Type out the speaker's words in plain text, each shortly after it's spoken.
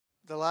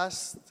The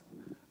last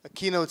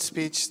keynote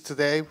speech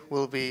today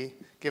will be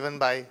given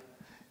by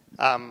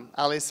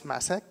Alice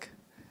Masek,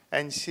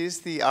 and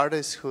she's the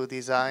artist who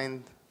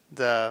designed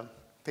the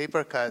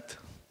paper cut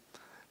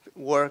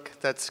work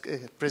that's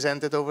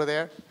presented over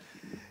there.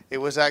 It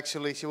was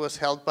actually, she was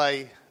helped by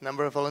a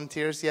number of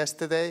volunteers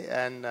yesterday,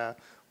 and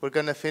we're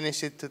going to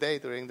finish it today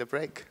during the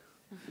break.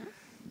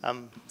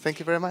 Thank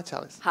you very much,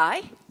 Alice.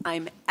 Hi,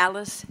 I'm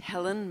Alice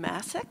Helen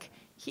Masek.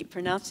 He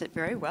pronounced it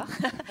very well.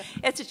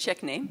 It's a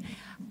Czech name.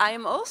 I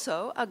am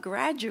also a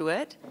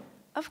graduate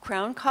of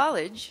Crown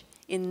College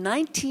in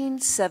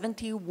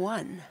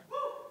 1971.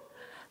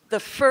 The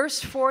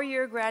first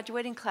four-year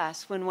graduating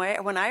class.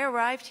 When I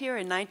arrived here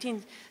in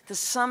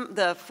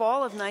the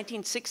fall of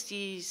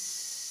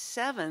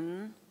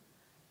 1967,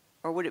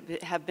 or would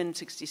it have been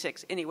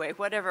 66? Anyway,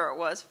 whatever it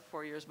was,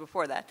 4 years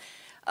before that.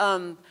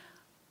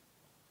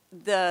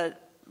 The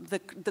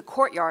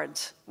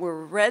courtyards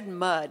were red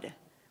mud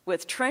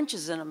with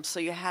trenches in them, so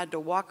you had to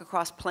walk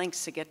across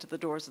planks to get to the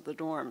doors of the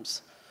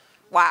dorms.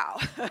 Wow,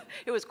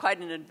 it was quite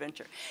an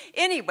adventure.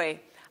 Anyway,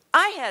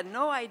 I had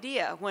no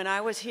idea when I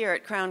was here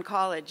at Crown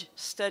College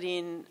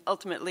studying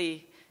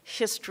ultimately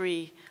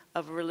history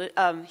of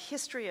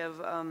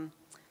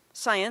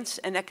science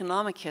and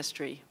economic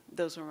history.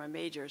 Those were my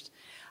majors.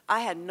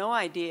 I had no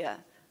idea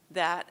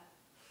that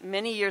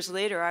many years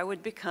later, I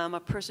would become a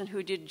person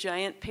who did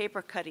giant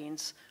paper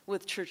cuttings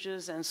with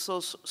churches and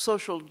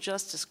social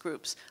justice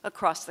groups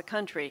across the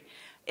country.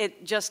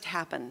 It just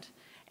happened.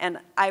 And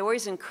I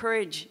always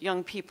encourage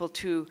young people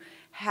to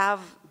have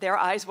their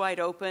eyes wide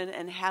open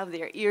and have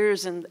their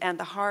ears and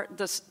the heart,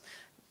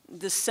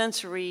 the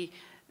sensory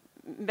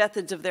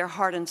methods of their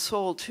heart and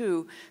soul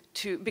too,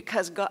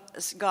 because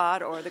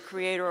God or the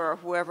Creator or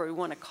whoever we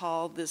want to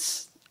call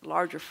this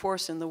larger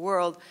force in the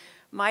world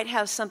might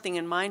have something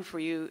in mind for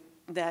you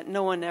that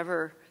no one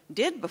ever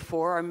did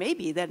before, or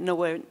maybe that no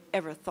one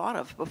ever thought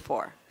of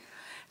before.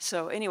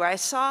 So anyway, I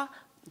saw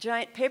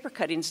giant paper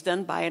cuttings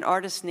done by an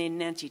artist named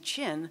Nancy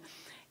Chin,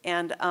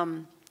 and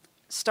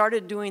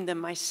started doing them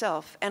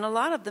myself. And a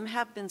lot of them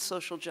have been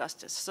social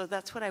justice. So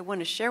that's what I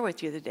want to share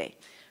with you today.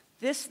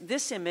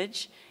 This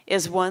image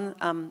is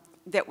one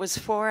that was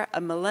for a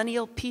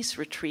millennial peace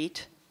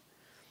retreat.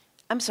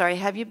 I'm sorry,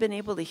 have you been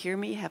able to hear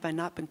me? Have I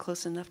not been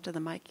close enough to the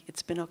mic?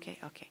 It's been okay?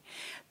 Okay.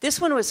 This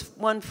one was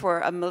one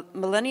for a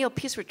millennial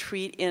peace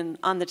retreat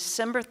on the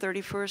December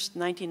 31st,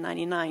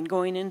 1999,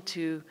 going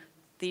into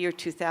the year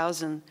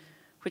 2000,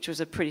 which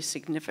was a pretty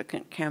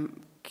significant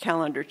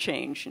calendar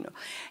change, you know.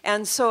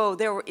 And so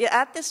there were,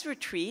 at this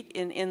retreat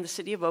in the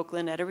city of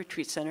Oakland at a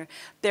retreat center,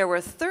 there were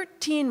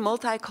 13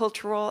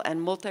 multicultural and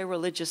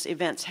multi-religious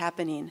events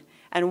happening,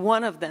 and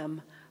one of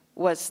them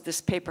was this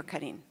paper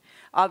cutting.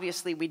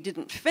 Obviously, we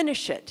didn't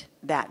finish it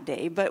that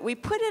day, but we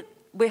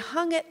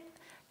hung it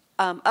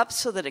up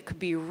so that it could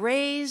be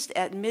raised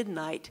at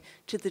midnight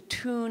to the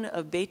tune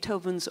of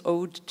Beethoven's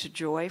Ode to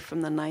Joy from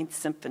the Ninth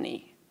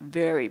Symphony.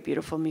 Very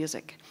beautiful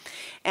music.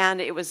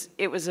 And it was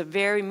a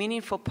very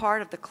meaningful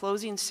part of the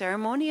closing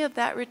ceremony of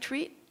that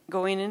retreat,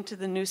 going into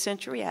the new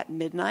century at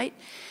midnight.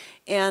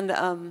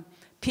 And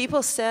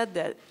people said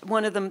that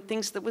one of the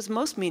things that was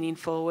most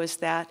meaningful was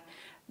that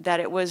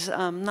it was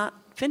not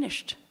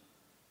finished.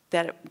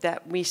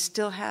 That we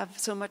still have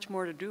so much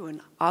more to do,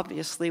 and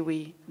obviously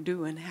we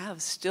do and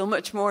have still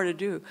much more to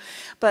do.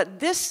 But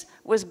this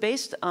was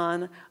based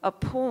on a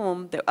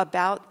poem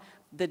about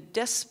the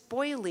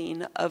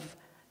despoiling of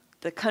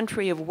the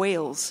country of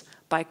Wales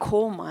by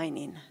coal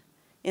mining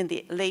in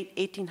the late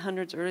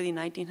 1800s, early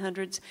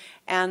 1900s,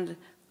 and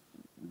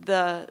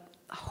the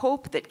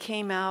hope that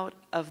came out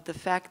of the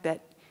fact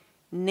that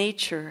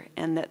nature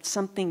and that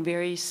something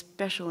very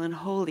special and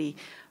holy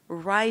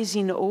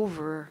rising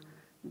over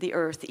the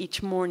earth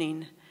each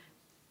morning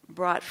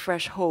brought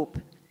fresh hope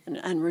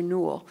and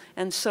renewal.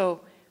 And so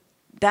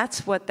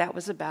that's what that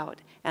was about.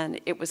 And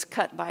it was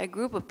cut by a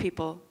group of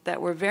people that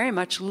were very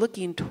much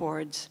looking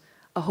towards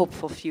a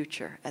hopeful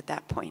future at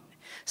that point.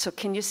 So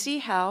can you see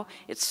how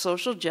it's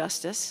social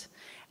justice,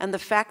 and the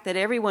fact that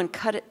everyone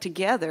cut it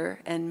together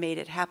and made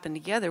it happen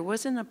together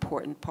was an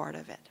important part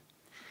of it.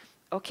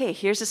 Okay,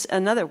 here's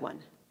another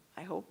one,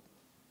 I hope.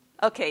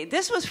 Okay,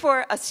 this was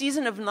for a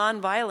Season of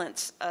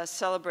Nonviolence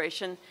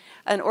celebration.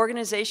 An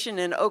organization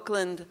in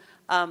Oakland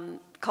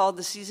called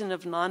the Season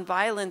of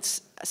Nonviolence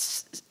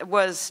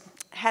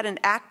had an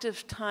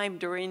active time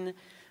during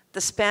the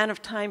span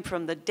of time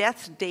from the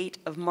death date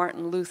of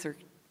Martin Luther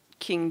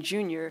King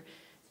Jr.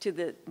 to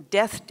the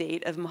death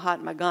date of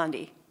Mahatma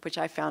Gandhi, which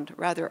I found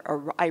rather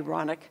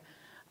ironic.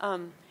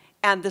 And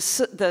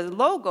the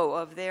logo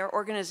of their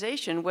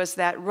organization was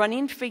that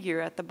running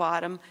figure at the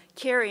bottom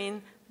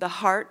carrying the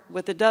heart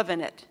with the dove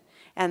in it.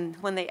 And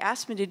when they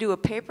asked me to do a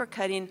paper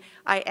cutting,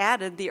 I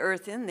added the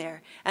earth in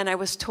there. And I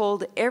was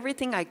told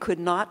everything I could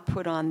not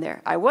put on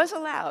there. I was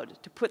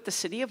allowed to put the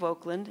city of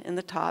Oakland in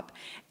the top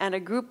and a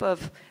group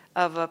of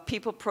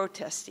people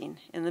protesting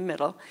in the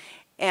middle.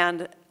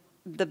 And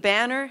the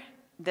banner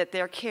that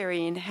they're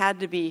carrying had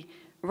to be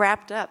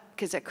wrapped up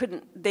because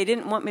they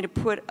didn't want me to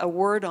put a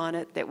word on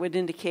it that would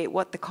indicate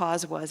what the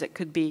cause was. It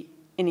could be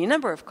any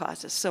number of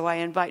causes. So I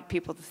invite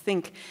people to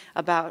think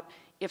about,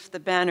 if the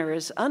banner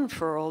is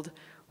unfurled,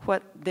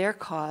 what their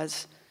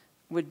cause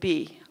would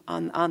be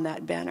on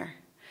that banner.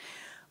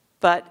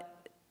 But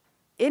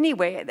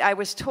anyway, I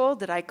was told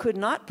that I could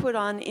not put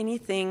on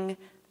anything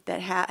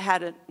that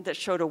that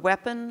showed a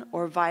weapon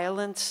or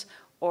violence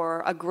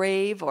or a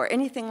grave or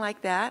anything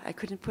like that. I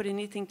couldn't put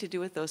anything to do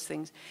with those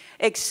things,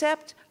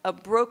 except a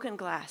broken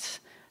glass.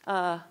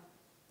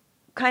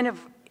 Kind of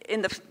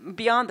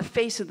beyond the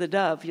face of the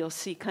dove, you'll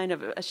see kind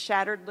of a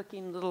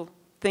shattered-looking little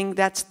thing.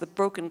 That's the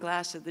broken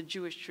glass of the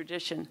Jewish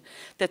tradition.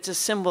 That's a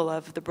symbol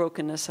of the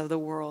brokenness of the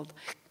world.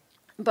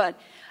 But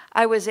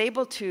I was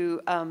able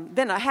to,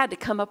 then I had to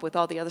come up with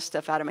all the other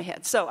stuff out of my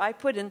head. So I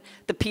put in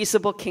the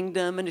peaceable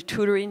kingdom and a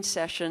tutoring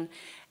session.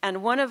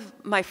 And one of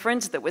my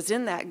friends that was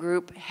in that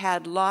group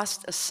had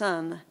lost a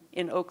son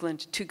in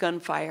Oakland to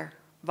gunfire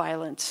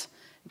violence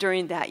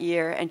during that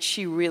year, and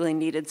she really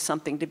needed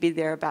something to be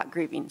there about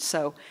grieving.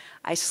 So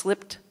I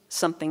slipped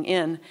something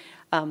in.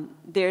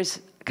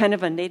 There's kind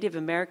of a Native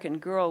American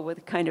girl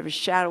with kind of a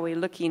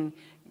shadowy-looking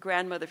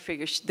grandmother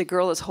figure. The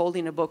girl is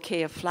holding a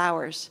bouquet of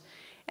flowers.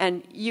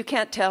 And you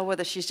can't tell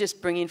whether she's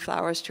just bringing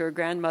flowers to her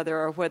grandmother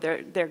or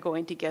whether they're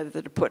going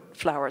together to put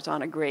flowers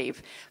on a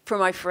grave. For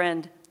my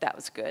friend, that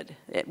was good.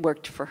 It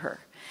worked for her.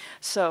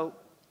 So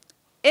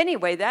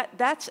anyway,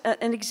 that's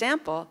an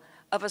example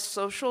of a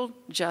social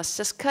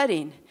justice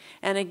cutting.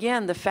 And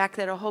again, the fact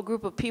that a whole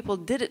group of people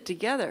did it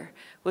together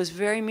was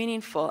very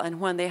meaningful. And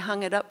when they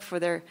hung it up for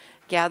their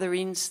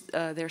gatherings,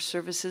 their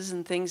services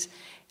and things,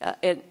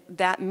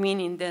 that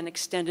meaning then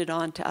extended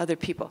on to other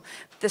people.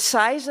 The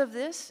size of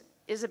this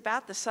is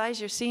about the size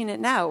you're seeing it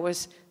now. It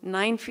was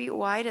 9 feet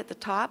wide at the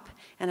top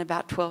and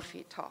about 12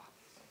 feet tall.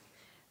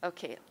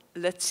 Okay,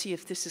 let's see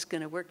if this is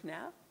going to work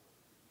now.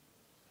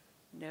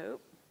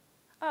 Nope.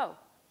 Oh,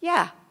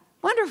 yeah,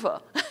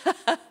 wonderful.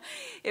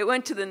 It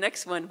went to the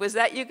next one. Was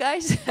that you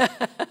guys?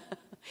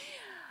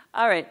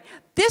 All right,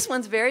 this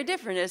one's very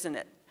different, isn't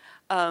it?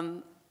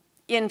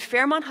 In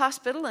Fairmont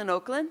Hospital in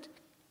Oakland,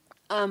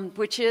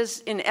 which is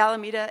in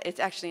Alameda, it's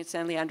actually in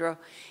San Leandro.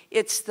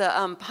 It's the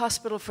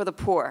hospital for the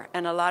poor,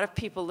 and a lot of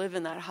people live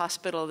in that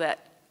hospital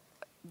that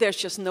there's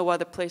just no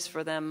other place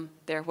for them.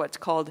 They're what's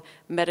called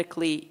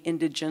medically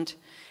indigent,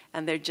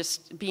 and they're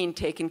just being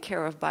taken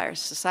care of by our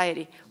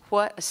society.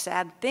 What a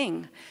sad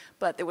thing.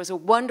 But there was a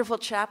wonderful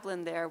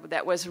chaplain there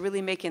that was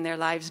really making their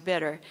lives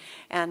better.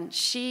 And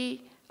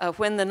she,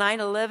 when the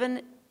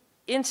 9/11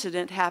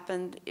 incident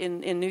happened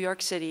in New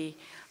York City,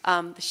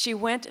 she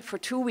went for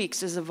 2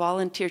 weeks as a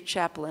volunteer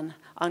chaplain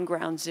on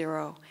Ground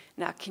Zero.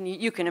 Now,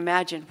 you can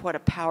imagine what a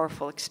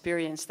powerful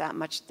experience that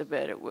much of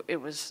it. It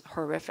was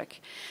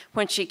horrific.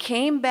 When she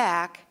came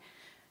back,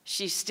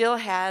 she still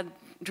had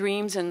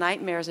dreams and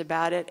nightmares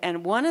about it.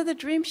 And one of the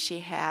dreams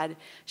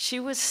she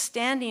was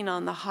standing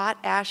on the hot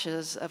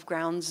ashes of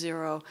Ground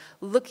Zero,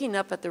 looking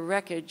up at the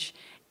wreckage.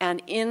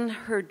 And in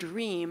her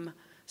dream,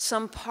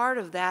 some part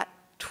of that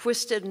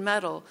twisted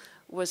metal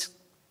was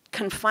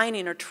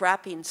confining or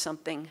trapping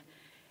something.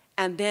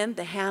 And then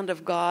the hand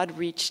of God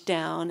reached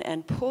down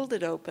and pulled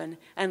it open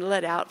and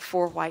let out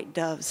 4 white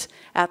doves.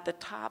 At the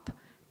top,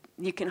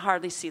 you can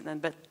hardly see them,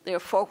 but there are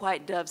 4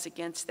 white doves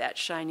against that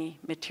shiny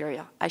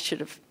material. I should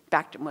have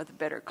backed them with a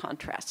better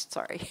contrast,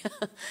 sorry.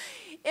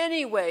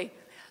 Anyway,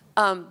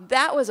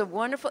 that was a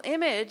wonderful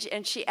image,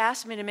 and she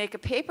asked me to make a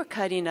paper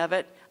cutting of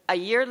it a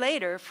year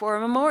later for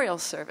a memorial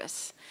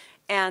service.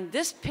 And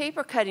this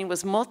paper cutting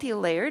was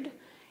multi-layered.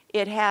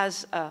 It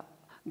has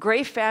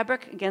gray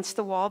fabric against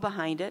the wall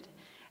behind it,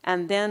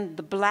 and then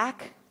the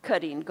black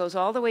cutting goes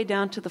all the way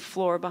down to the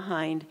floor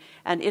behind,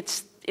 and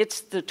it's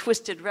the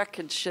twisted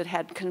wreckage that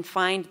had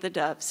confined the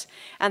doves.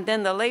 And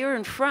then the layer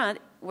in front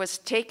was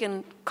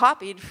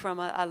copied from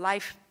a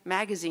Life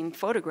magazine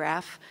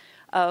photograph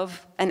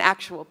of an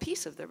actual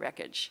piece of the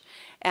wreckage.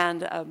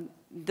 And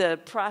the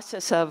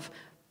process of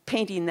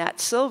painting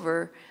that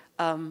silver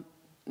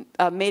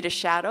made a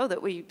shadow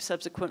that we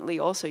subsequently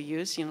also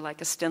used,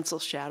 like a stencil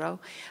shadow.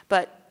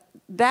 But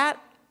that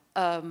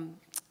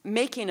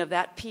making of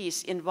that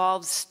piece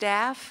involves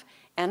staff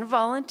and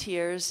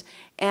volunteers,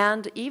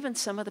 and even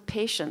some of the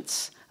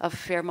patients of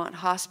Fairmont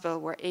Hospital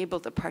were able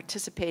to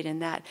participate in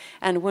that.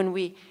 And when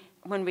we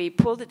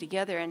pulled it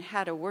together and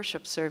had a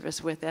worship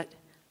service with it,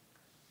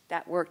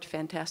 that worked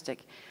fantastic.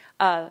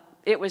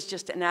 It was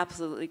just an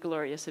absolutely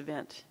glorious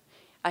event.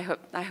 I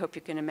hope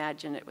you can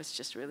imagine it was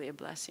just really a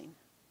blessing.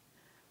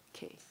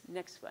 Okay,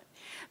 next one.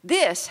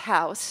 This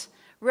house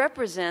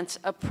represents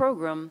a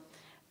program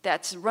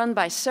that's run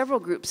by several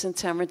groups in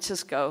San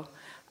Francisco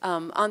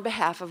on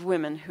behalf of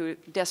women who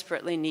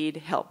desperately need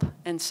help.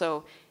 And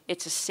so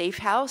it's a safe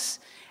house,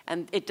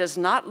 and it does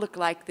not look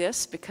like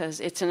this because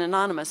it's an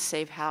anonymous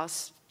safe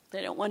house.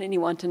 They don't want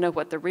anyone to know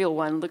what the real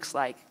one looks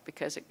like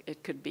because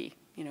it could be,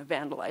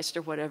 vandalized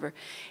or whatever.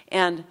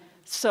 And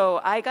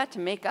so I got to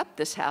make up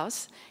this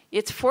house.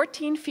 It's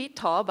 14 feet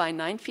tall by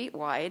 9 feet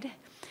wide,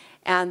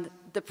 and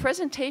the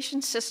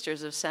Presentation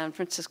Sisters of San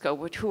Francisco,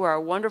 who are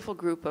a wonderful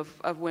group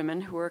of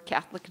women who are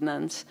Catholic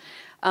nuns,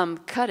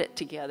 cut it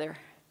together.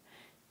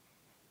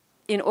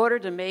 in order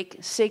to make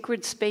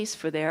sacred space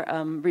for their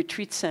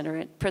retreat center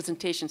and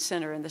presentation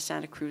center in the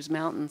Santa Cruz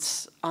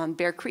Mountains on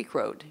Bear Creek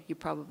Road. You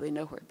probably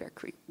know where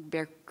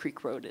Bear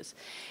Creek Road is.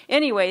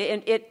 Anyway,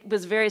 and it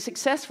was very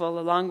successful,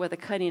 along with a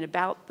cutting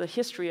about the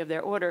history of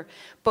their order.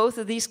 Both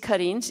of these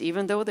cuttings,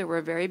 even though they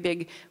were very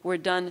big, were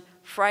done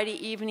Friday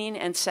evening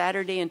and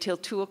Saturday until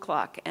 2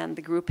 o'clock, and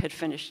the group had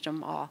finished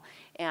them all.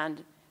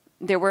 And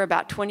there were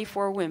about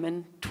 24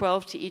 women,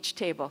 12 to each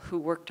table, who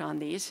worked on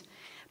these.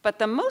 But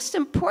the most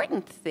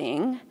important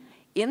thing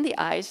in the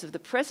eyes of the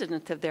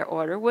president of their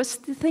order was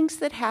the things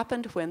that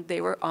happened when they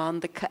were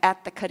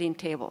at the cutting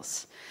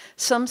tables.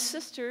 Some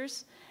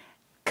sisters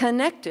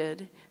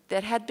connected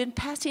that had been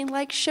passing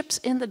like ships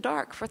in the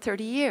dark for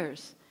 30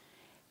 years.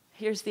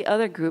 Here's the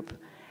other group.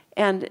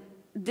 And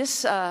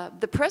this,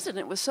 the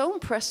president was so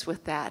impressed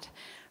with that,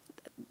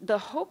 the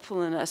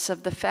hopefulness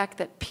of the fact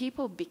that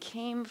people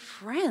became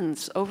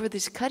friends over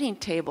these cutting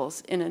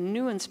tables in a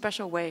new and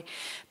special way,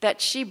 that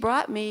she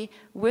brought me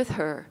with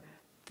her,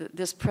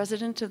 this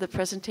president of the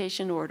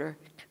presentation order,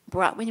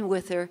 brought me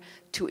with her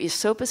to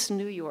Esopus,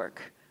 New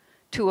York,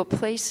 to a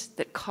place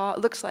that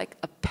looks like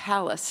a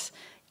palace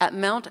at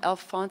Mount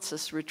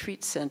Alphonsus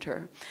Retreat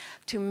Center,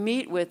 to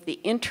meet with the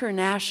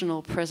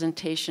International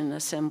Presentation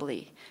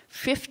Assembly.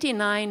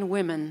 59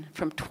 women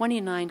from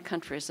 29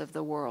 countries of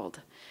the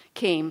world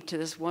came to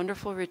this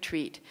wonderful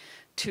retreat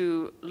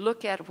to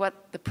look at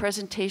what the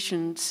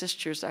presentation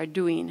sisters are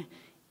doing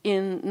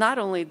in not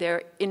only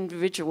their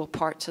individual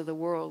parts of the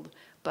world,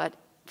 but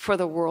for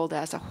the world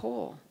as a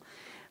whole.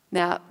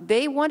 Now,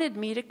 they wanted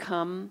me to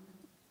come,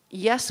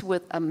 yes,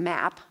 with a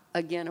map,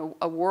 again,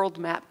 a world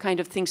map kind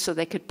of thing, so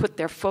they could put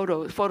their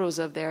photos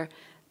of their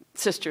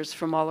sisters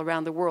from all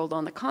around the world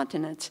on the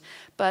continents,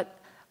 but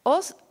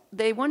also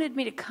they wanted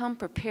me to come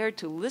prepared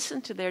to listen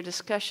to their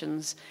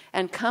discussions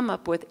and come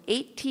up with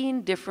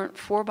 18 different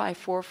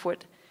 4x4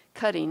 foot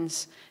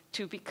cuttings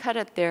to be cut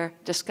at their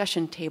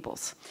discussion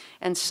tables.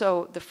 And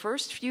so the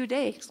first few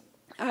days,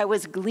 I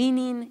was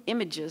gleaning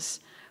images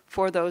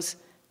for those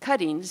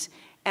cuttings,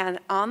 and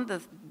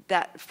on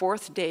that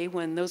fourth day,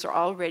 when those are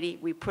all ready,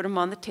 we put them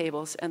on the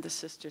tables and the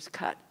sisters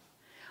cut.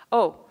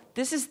 Oh,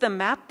 this is the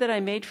map that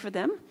I made for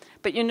them,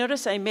 but you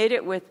notice I made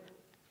it with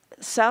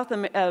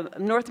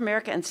North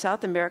America and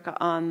South America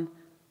on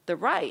the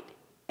right,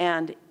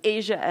 and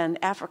Asia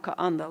and Africa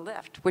on the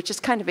left, which is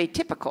kind of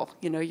atypical.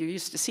 You know, you're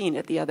used to seeing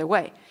it the other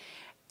way.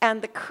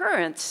 And the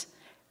currents,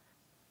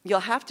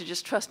 you'll have to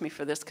just trust me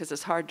for this because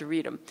it's hard to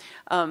read them.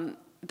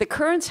 The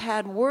currents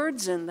had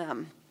words in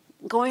them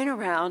going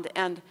around,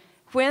 and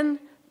when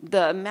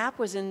the map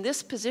was in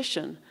this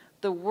position,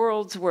 the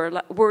words were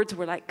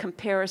like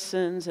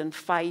comparisons and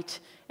fight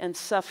and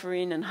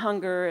suffering and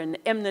hunger and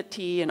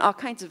enmity and all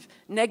kinds of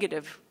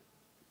negative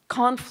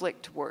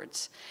conflict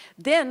words.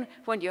 Then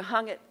when you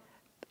hung it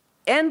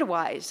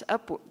endwise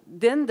upward,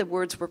 then the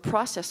words were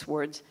process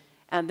words,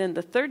 and then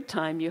the third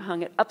time you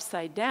hung it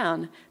upside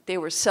down, they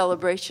were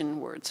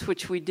celebration words,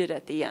 which we did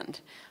at the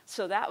end.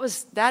 So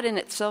that in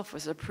itself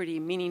was a pretty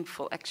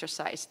meaningful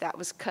exercise. That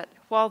was cut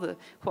while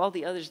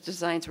the other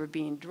designs were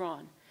being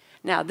drawn.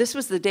 Now, this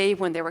was the day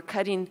when they were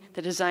cutting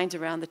the designs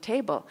around the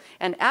table.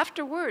 And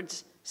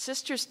afterwards,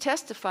 sisters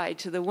testified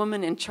to the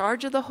woman in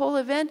charge of the whole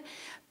event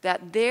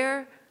that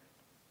their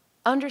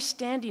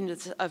understanding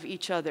of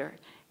each other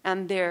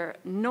and their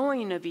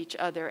knowing of each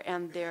other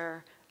and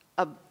their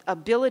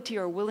ability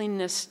or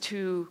willingness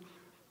to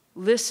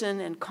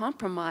listen and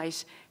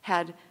compromise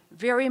had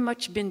very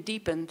much been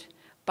deepened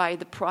by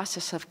the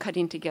process of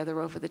cutting together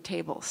over the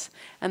tables.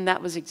 And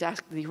that was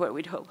exactly what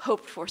we'd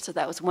hoped for, so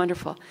that was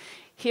wonderful.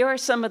 Here are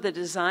some of the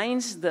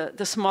designs,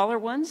 the smaller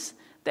ones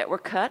that were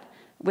cut.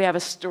 We have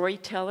a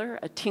storyteller,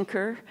 a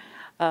tinker,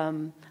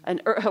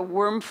 a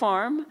worm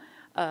farm,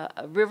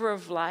 a river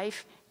of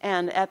life,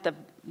 and at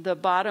the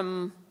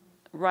bottom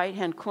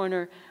right-hand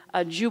corner,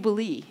 a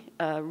jubilee,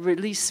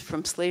 release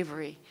from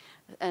slavery.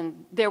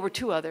 And there were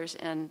two others,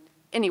 and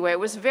anyway, it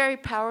was a very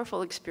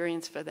powerful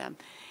experience for them.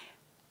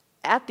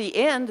 At the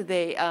end,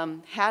 they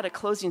had a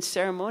closing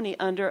ceremony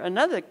under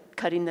another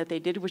cutting that they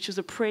did, which was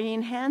a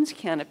praying hands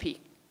canopy.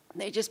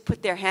 They just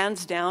put their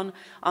hands down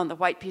on the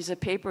white piece of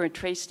paper and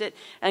traced it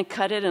and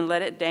cut it and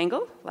let it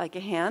dangle like a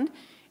hand.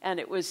 And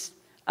it was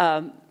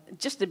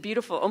just a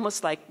beautiful,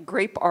 almost like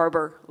grape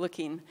arbor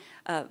looking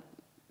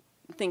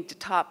thing to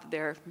top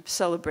their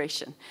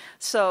celebration.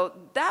 So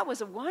that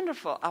was a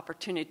wonderful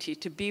opportunity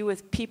to be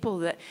with people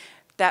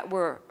that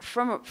were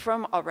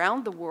from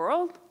around the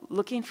world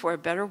looking for a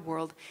better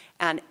world.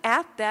 And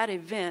at that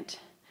event,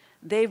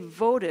 they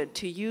voted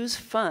to use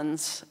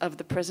funds of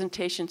the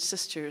Presentation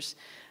Sisters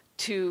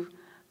to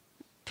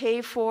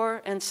pay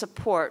for and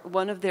support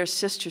one of their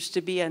sisters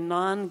to be a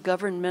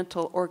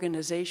non-governmental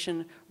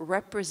organization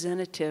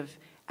representative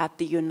at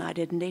the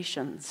United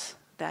Nations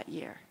that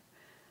year.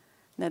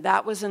 Now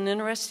that was an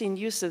interesting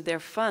use of their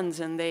funds,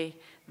 and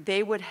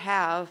they would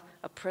have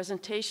a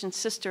presentation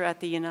sister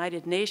at the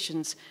United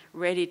Nations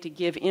ready to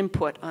give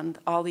input on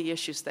all the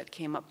issues that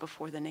came up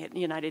before the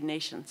United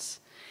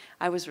Nations.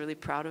 I was really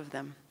proud of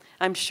them.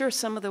 I'm sure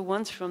some of the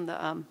ones from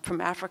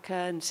Africa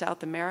and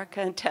South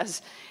America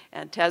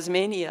and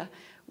Tasmania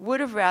would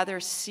have rather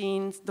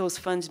seen those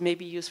funds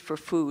maybe used for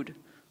food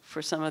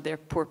for some of their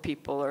poor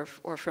people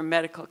or for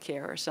medical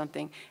care or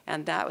something.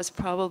 And that was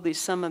probably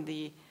some of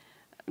the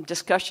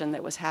discussion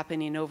that was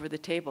happening over the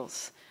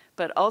tables.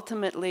 But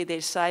ultimately, they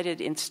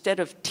decided instead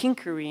of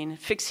tinkering,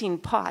 fixing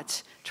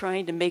pots,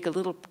 trying to make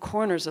little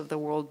corners of the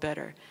world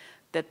better,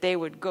 that they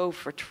would go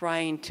for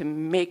trying to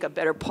make a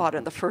better pot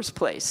in the first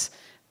place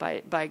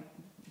by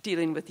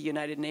dealing with the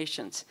United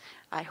Nations.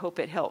 I hope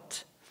it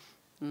helped.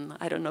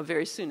 I don't know,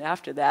 very soon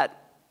after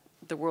that,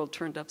 the world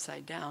turned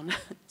upside down.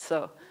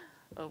 So,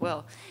 oh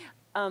well.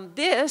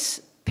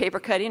 This paper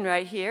cutting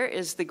right here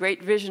is the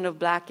Great Vision of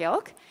Black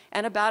Elk,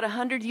 and about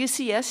 100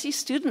 UCSC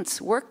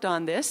students worked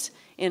on this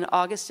in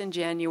August and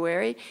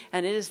January,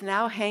 and it is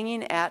now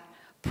hanging at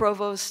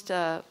Provost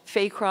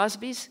Faye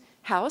Crosby's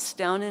house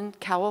down in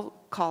Cowell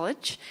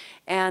College,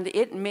 and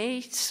it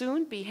may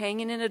soon be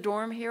hanging in a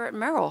dorm here at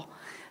Merrill.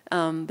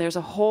 There's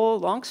a whole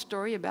long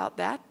story about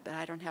that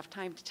I don't have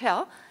time to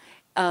tell.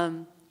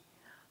 But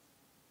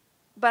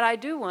I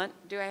do I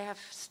have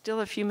still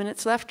a few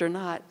minutes left or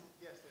not?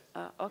 Yes.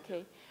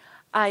 Okay.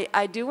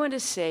 I do want to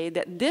say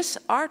that this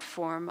art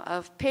form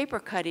of paper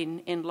cutting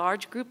in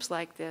large groups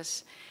like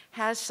this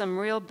has some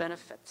real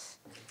benefits.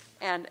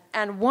 And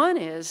one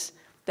is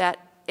that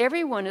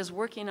everyone is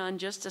working on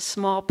just a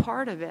small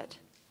part of it.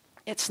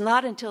 It's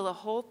not until the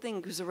whole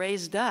thing is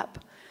raised up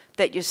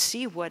that you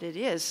see what it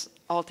is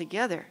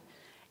altogether.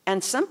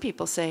 And some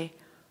people say,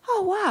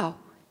 oh, wow,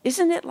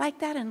 isn't it like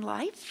that in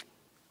life?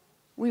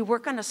 We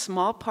work on a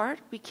small part,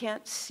 we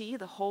can't see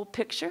the whole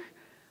picture.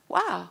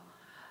 Wow,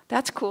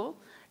 that's cool.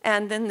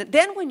 And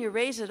then when you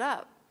raise it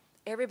up,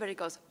 everybody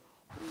goes,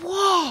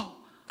 whoa,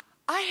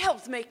 I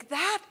helped make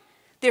that.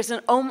 There's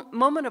a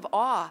moment of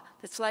awe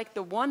that's like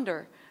the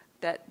wonder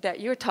that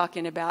you're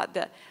talking about,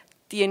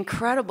 the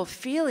incredible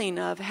feeling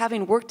of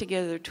having worked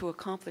together to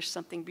accomplish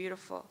something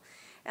beautiful.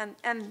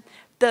 And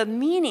the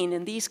meaning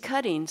in these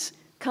cuttings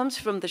comes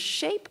from the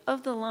shape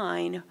of the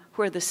line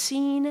where the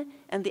seen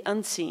and the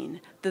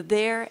unseen, the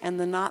there and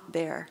the not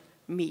there,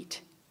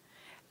 meet.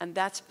 And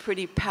that's a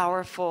pretty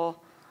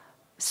powerful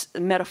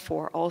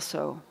metaphor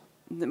also.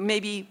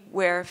 Maybe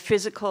where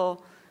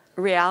physical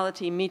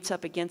reality meets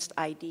up against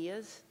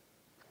ideas.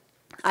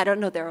 I don't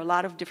know, there are a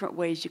lot of different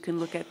ways you can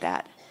look at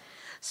that.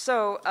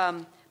 So,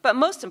 but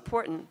most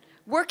important,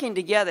 working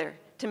together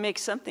to make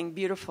something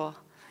beautiful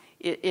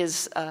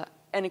is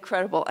an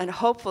incredible, and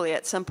hopefully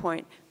at some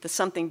point, the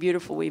something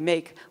beautiful we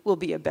make will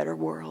be a better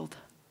world.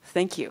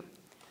 Thank you.